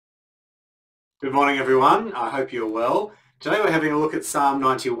Good morning, everyone. I hope you're well. Today we're having a look at Psalm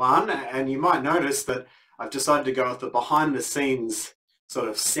 91, and you might notice that I've decided to go with the behind the scenes sort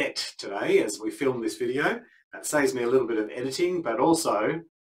of set today as we film this video. That saves me a little bit of editing, but also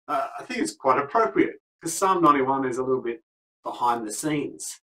I think it's quite appropriate because Psalm 91 is a little bit behind the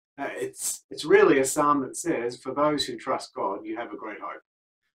scenes. It's really a psalm that says, for those who trust God, you have a great hope.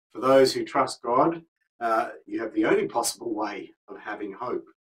 For those who trust God, you have the only possible way of having hope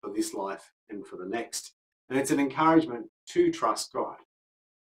for this life and for the next. And it's an encouragement to trust God.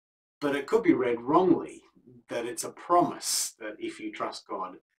 But it could be read wrongly, that it's a promise that if you trust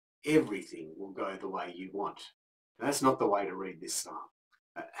God, everything will go the way you want. And that's not the way to read this psalm.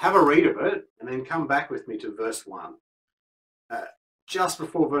 Have a read of it and then come back with me to verse 1. Just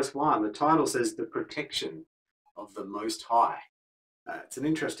before verse 1, the title says, The Protection of the Most High. It's an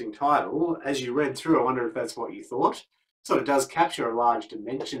interesting title. As you read through, I wonder if that's what you thought. So it does capture a large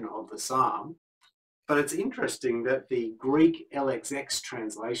dimension of the psalm, but it's interesting that the Greek LXX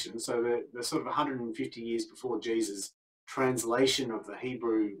translation, so the sort of 150 years before Jesus translation of the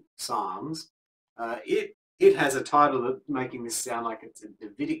Hebrew Psalms, it has a title that making this sound like it's a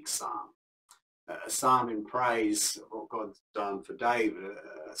Davidic psalm, a psalm in praise of what God's done for David,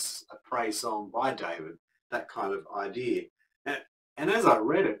 a praise song by David, that kind of idea. And as I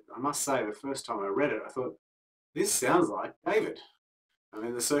read it, I must say the first time I read it, I thought, this sounds like David. I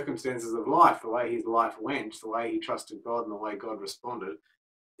mean, the circumstances of life, the way his life went, the way he trusted God and the way God responded,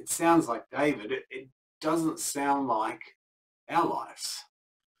 it sounds like David. It doesn't sound like our lives.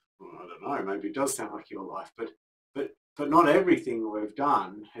 Well, I don't know, maybe it does sound like your life, but not everything we've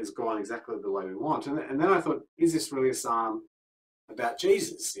done has gone exactly the way we want. And then I thought, is this really a psalm about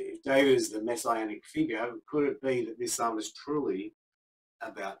Jesus? If David is the messianic figure, could it be that this psalm is truly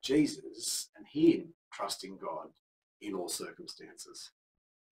about Jesus and him trusting God in all circumstances?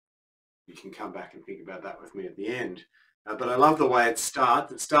 You can come back and think about that with me at the end. But I love the way it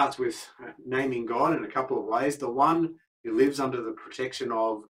starts. It starts with naming God in a couple of ways. The one who lives under the protection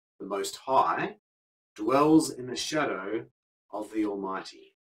of the Most High dwells in the shadow of the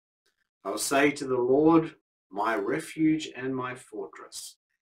Almighty. I will say to the Lord, my refuge and my fortress,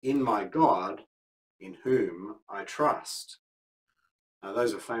 in my God, in whom I trust. Now,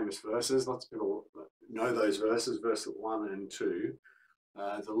 those are famous verses. Lots of people know those verses, verse 1 and 2.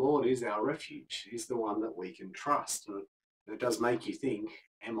 The Lord is our refuge. He's the one that we can trust. And it does make you think,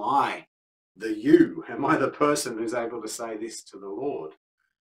 am I the you? Am I the person who's able to say this to the Lord?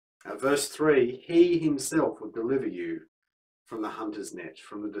 Verse 3, he himself will deliver you from the hunter's net,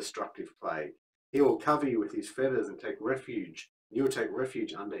 from the destructive plague. He will cover you with his feathers and take refuge. You will take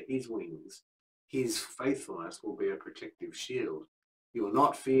refuge under his wings. His faithfulness will be a protective shield. You will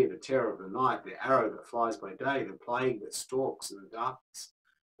not fear the terror of the night, the arrow that flies by day, the plague that stalks in the darkness,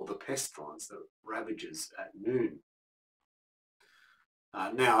 or the pestilence that ravages at noon.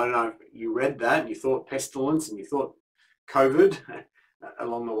 Now, I don't know if you read that and you thought pestilence and you thought COVID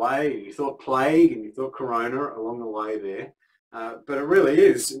along the way, and you thought plague and you thought corona along the way there. But it really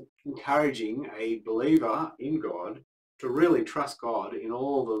is encouraging a believer in God to really trust God in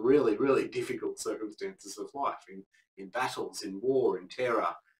all the really, really difficult circumstances of life, in battles, in war, in terror,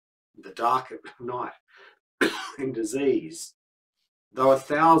 in the dark at night, in disease. Though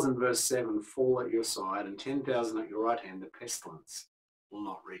 1,000, verse 7, fall at your side and 10,000 at your right hand, the pestilence will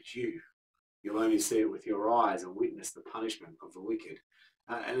not reach you. You'll only see it with your eyes and witness the punishment of the wicked.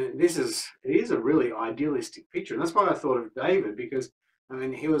 And it is a really idealistic picture. And that's why I thought of David, because, I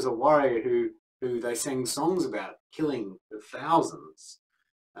mean, he was a warrior who they sang songs about killing the thousands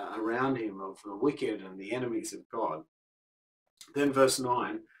around him of the wicked and the enemies of God. Then verse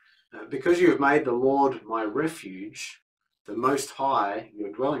 9, because you have made the Lord my refuge, the Most High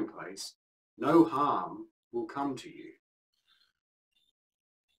your dwelling place, no harm will come to you.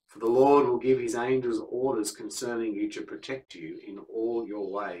 For the Lord will give his angels orders concerning you to protect you in all your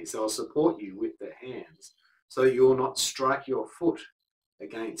ways. They'll support you with their hands, so you will not strike your foot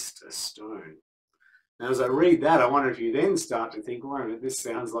against a stone. Now, as I read that, I wonder if you then start to think, wait a minute, this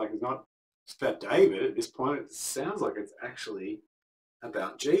sounds like it's not just about David at this point. It sounds like it's actually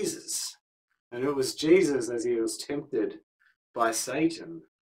about Jesus. And it was Jesus, as he was tempted by Satan,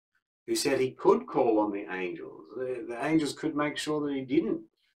 who said he could call on the angels. The angels could make sure that he didn't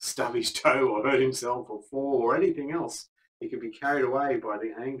stub his toe or hurt himself or fall or anything else. He could be carried away by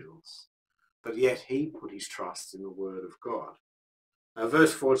the angels. But yet he put his trust in the word of God.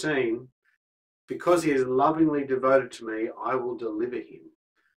 Verse 14, because he is lovingly devoted to me, I will deliver him.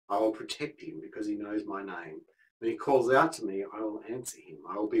 I will protect him because he knows my name. When he calls out to me, I will answer him.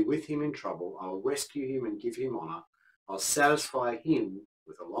 I will be with him in trouble. I will rescue him and give him honor. I'll satisfy him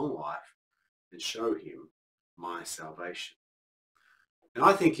with a long life and show him my salvation. And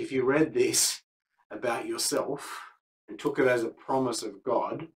I think if you read this about yourself and took it as a promise of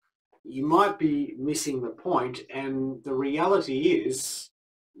God, you might be missing the point, and the reality is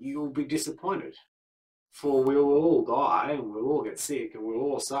you'll be disappointed. For we will all die, and we'll all get sick, and we'll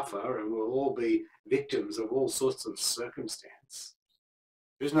all suffer, and we'll all be victims of all sorts of circumstance.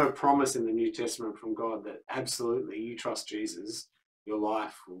 There's no promise in the New Testament from God that absolutely you trust Jesus, your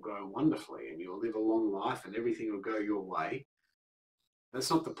life will go wonderfully, and you'll live a long life, and everything will go your way.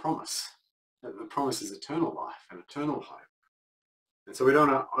 That's not the promise. The promise is eternal life and eternal hope. And so we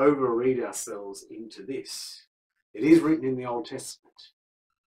don't want to overread ourselves into this. It is written in the Old Testament.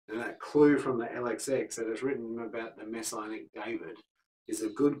 And that clue from the LXX that is written about the Messianic David is a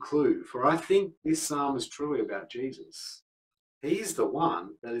good clue. For I think this psalm is truly about Jesus. He's the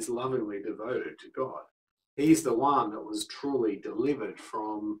one that is lovingly devoted to God. He's the one that was truly delivered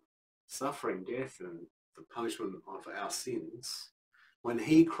from suffering, death, and the punishment of our sins. When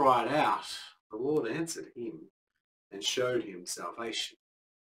he cried out, the Lord answered him and showed him salvation.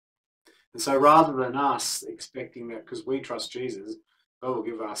 And so rather than us expecting that because we trust Jesus, God will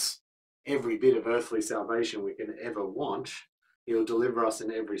give us every bit of earthly salvation we can ever want, he'll deliver us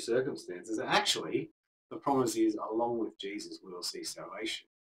in every circumstance. Actually, the promise is along with Jesus we will see salvation.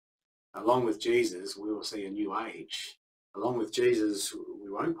 Along with Jesus we will see a new age. Along with Jesus we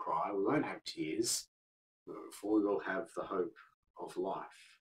won't cry, we won't have tears, for we will have the hope of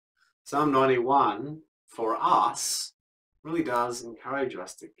life. Psalm 91 for us really does encourage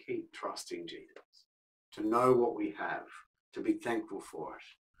us to keep trusting Jesus, to know what we have, to be thankful for it,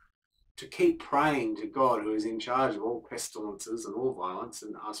 to keep praying to God who is in charge of all pestilences and all violence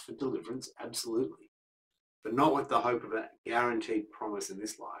and ask for deliverance, absolutely, but not with the hope of a guaranteed promise in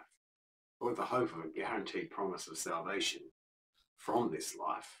this life, but with the hope of a guaranteed promise of salvation from this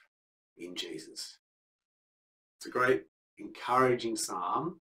life in Jesus. It's a great encouraging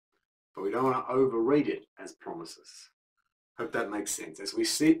psalm, but we don't want to overread it as promises. Hope that makes sense. As we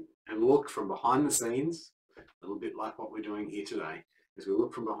sit and look from behind the scenes, a little bit like what we're doing here today, as we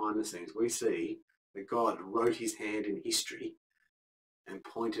look from behind the scenes, we see that God wrote his hand in history and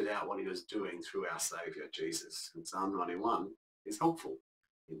pointed out what he was doing through our Saviour, Jesus. And Psalm 91 is helpful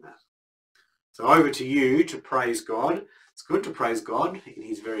in that. So over to you to praise God. It's good to praise God in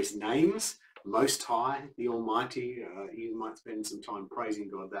his various names, Most High, the Almighty. You might spend some time praising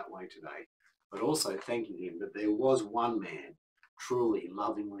God that way today, but also thanking him that there was one man truly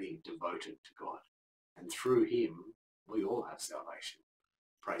lovingly devoted to God. And through him, we all have salvation.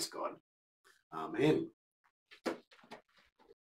 Praise God. Amen.